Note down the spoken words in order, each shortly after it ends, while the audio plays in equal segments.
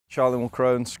Charlie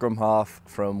Mulcrone, scrum half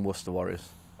from Worcester Warriors.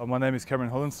 My name is Cameron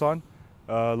Hollenstein.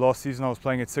 Last season I was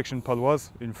playing at Section Paloise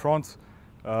in France,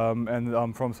 and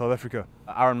I'm from South Africa.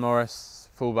 Aaron Morris,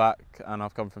 fullback, and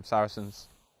I've come from Saracens.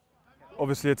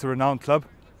 Obviously it's a renowned club.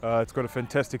 It's got a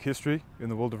fantastic history in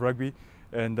the world of rugby,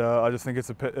 and I just think it's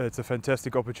a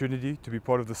fantastic opportunity to be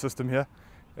part of the system here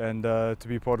and to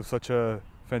be part of such a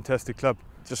fantastic club.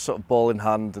 Just sort of ball in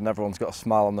hand and everyone's got a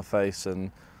smile on their face,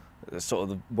 and it's sort of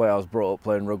the way I was brought up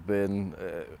playing rugby, and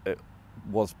it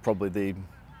was probably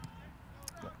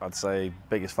I'd say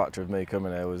biggest factor of me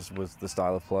coming here was the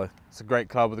style of play. It's a great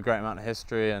club with a great amount of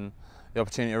history, and the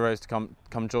opportunity arose to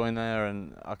come join there,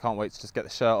 and I can't wait to just get the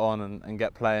shirt on and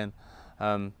get playing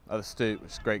at the Stoop,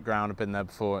 which is a great ground. I've been there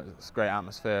before. It's a great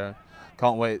atmosphere.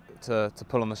 Can't wait to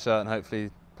pull on the shirt and hopefully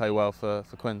play well for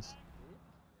Quins.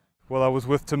 Well, I was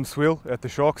with Tim Sweel at the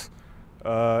Sharks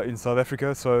in South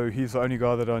Africa, so he's the only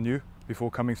guy that I knew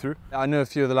before coming through. I knew a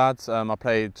few of the lads. I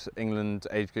played England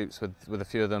age groups with a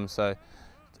few of them, so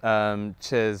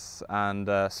Chiz and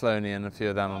Sloaney and a few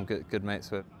of them I'm good mates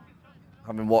with.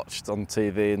 Having watched on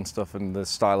TV and stuff, and the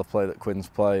style of play that Quins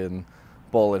play and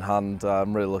ball in hand,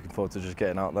 I'm really looking forward to just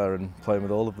getting out there and playing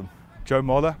with all of them. Joe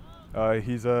Marler,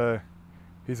 he's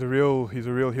a real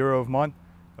hero of mine.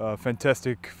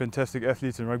 Fantastic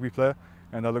athlete and rugby player,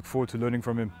 and I look forward to learning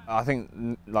from him. I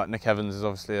think like Nick Evans is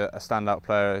obviously a standout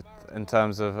player in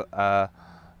terms of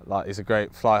like he's a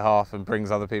great fly half and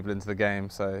brings other people into the game,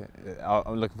 so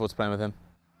I'm looking forward to playing with him.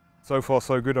 So far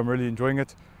so good, I'm really enjoying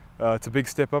it. It's a big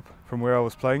step up from where I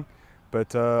was playing,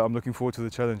 but I'm looking forward to the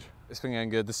challenge. It's been going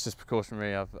good. This is just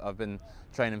precautionary. I've been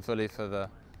training fully for the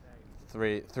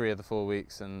three of the 4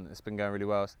 weeks, and it's been going really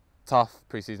well. It's tough.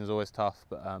 Pre-season's always tough,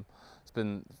 but it's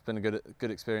been a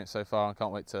good experience so far. I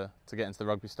can't wait to get into the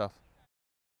rugby stuff.